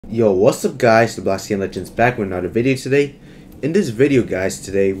Yo, what's up guys, the Black Skin Legends back with another video today. In this video guys,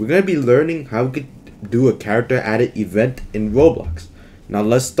 today we're going to be learning how we could do a character added event in Roblox. Now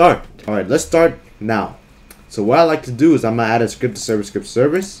let's start. Alright, let's start now. So what I like to do is I'm going to add a script to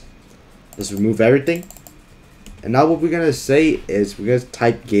service. Let's remove everything. And now what we're going to say is we're going to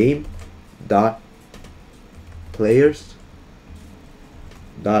type game dot players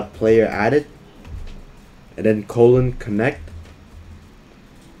dot player added and then colon connect.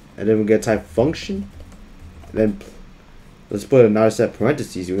 And then we're going to type function. And then let's put another set of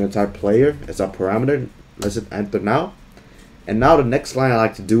parentheses. We're going to type player as our parameter. Let's hit enter now. And now the next line I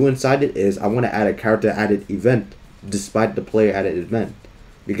like to do inside it is I want to add a character added event despite the player added event.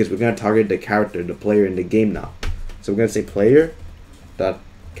 Because we're going to target the character, the player in the game now. So we're going to say player dot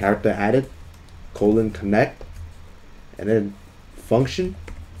character added colon connect. And then function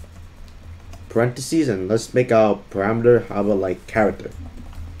parentheses. And let's make our parameter how about like character.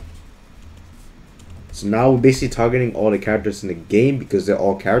 So now we're basically targeting all the characters in the game because they're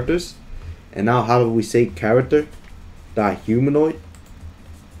all characters. And now how do we say character dot humanoid?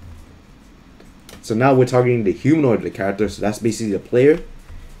 So now we're targeting the humanoid of the character, so that's basically the player.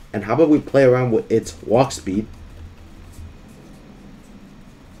 And how about we play around with its walk speed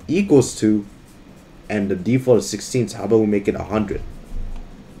equals to, and the default is 16, so how about we make it 100?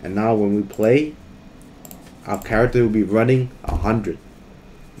 And now when we play, our character will be running 100.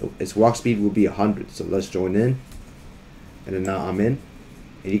 Its walk speed will be 100. So let's join in. And then now I'm in.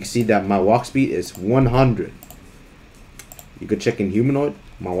 And you can see that my walk speed is 100. You can check in humanoid.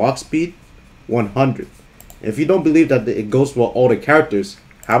 My walk speed, 100. And if you don't believe that it goes for all the characters,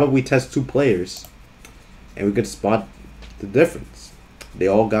 how about we test two players? And we could spot the difference. They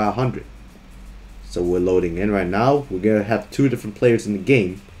all got 100. So we're loading in right now. We're going to have two different players in the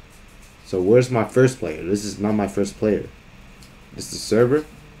game. So where's my first player? This is not my first player. This is the server.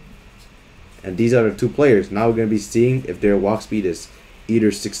 And these are the two players. Now we're going to be seeing if their walk speed is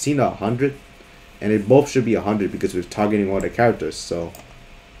either 16 or 100. And they both should be 100 because we're targeting all the characters. So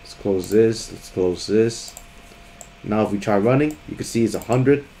let's close this. Let's close this. Now if we try running, you can see it's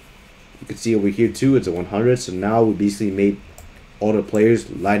 100. You can see over here too, it's a 100. So now we basically made all the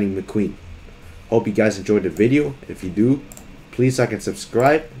players Lightning McQueen. Hope you guys enjoyed the video. If you do, please like and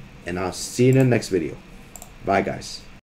subscribe. And I'll see you in the next video. Bye guys.